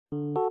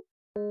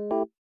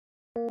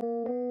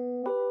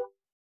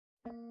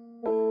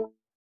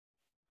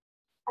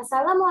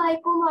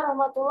Assalamualaikum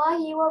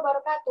warahmatullahi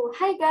wabarakatuh.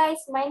 Hi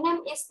guys, my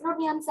name is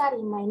NurNilam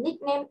Sari. My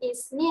nickname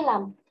is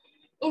Nilam.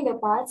 In the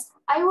past,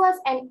 I was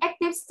an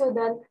active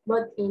student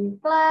both in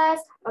class,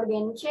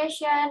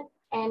 organization,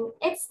 and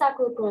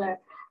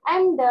extracurricular.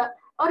 I'm the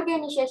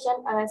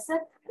organization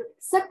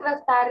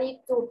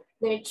secretary to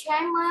the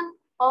chairman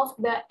of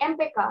the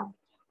M.Pd,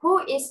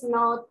 who is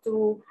known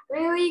to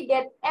really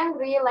get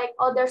angry like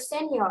other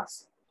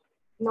seniors.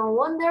 No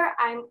wonder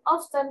I'm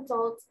often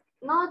told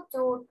not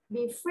to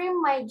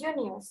befriend my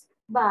juniors,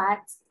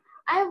 but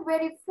I'm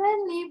very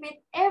friendly with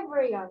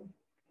everyone,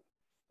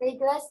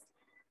 regardless,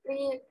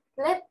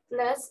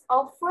 regardless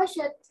of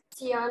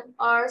position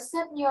or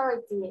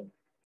seniority.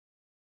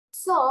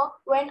 So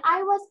when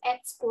I was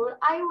at school,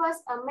 I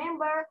was a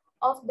member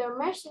of the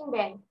marching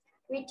band,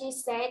 which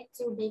is said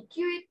to be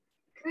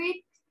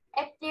quite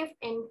active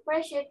and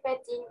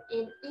participating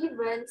in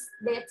events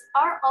that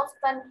are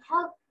often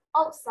held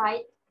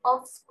outside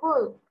of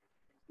school.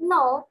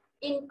 No,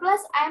 in class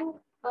I'm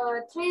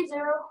a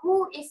treasurer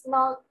who is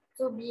known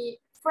to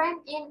be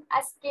frank in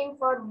asking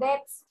for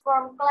debts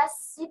from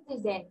class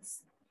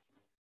citizens.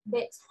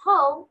 That's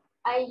how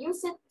I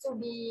used it to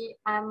be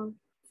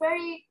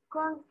very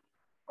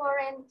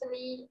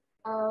concurrently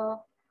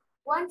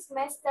one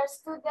semester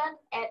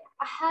student at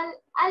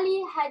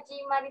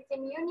Haji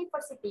Maritime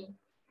University.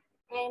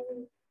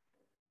 And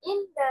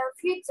in the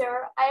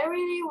future, I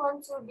really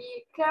want to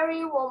be a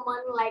career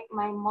woman like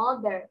my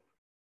mother.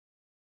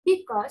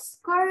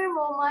 Because career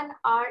women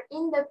are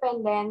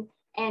independent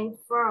and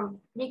firm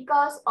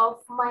because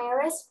of my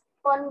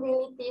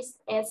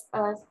responsibilities as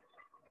a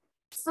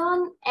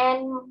son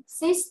and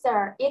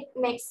sister. It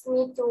makes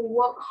me to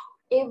work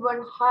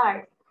even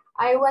hard.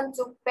 I want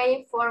to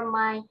pay for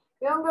my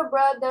younger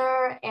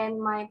brother and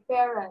my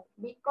parents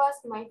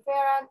because my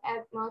parents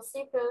have no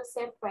civil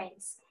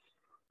servants.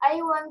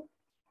 I want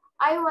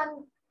I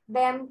want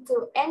them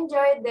to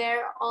enjoy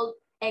their old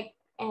age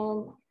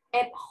and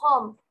at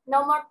home.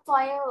 No more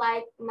toil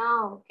like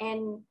now,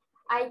 and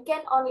I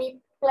can only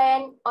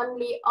plan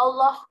only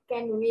Allah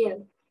can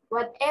will.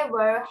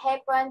 Whatever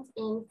happens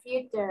in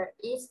future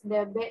is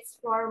the best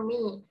for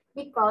me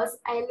because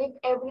I leave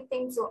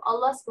everything to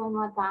Allah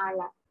Subhanahu wa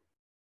Taala.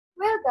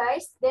 Well,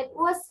 guys, that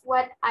was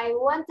what I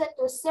wanted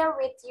to share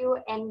with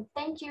you, and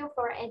thank you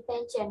for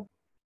attention.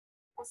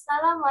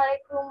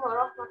 Assalamualaikum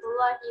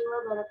warahmatullahi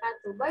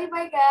wabarakatuh. Bye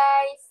bye,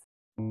 guys.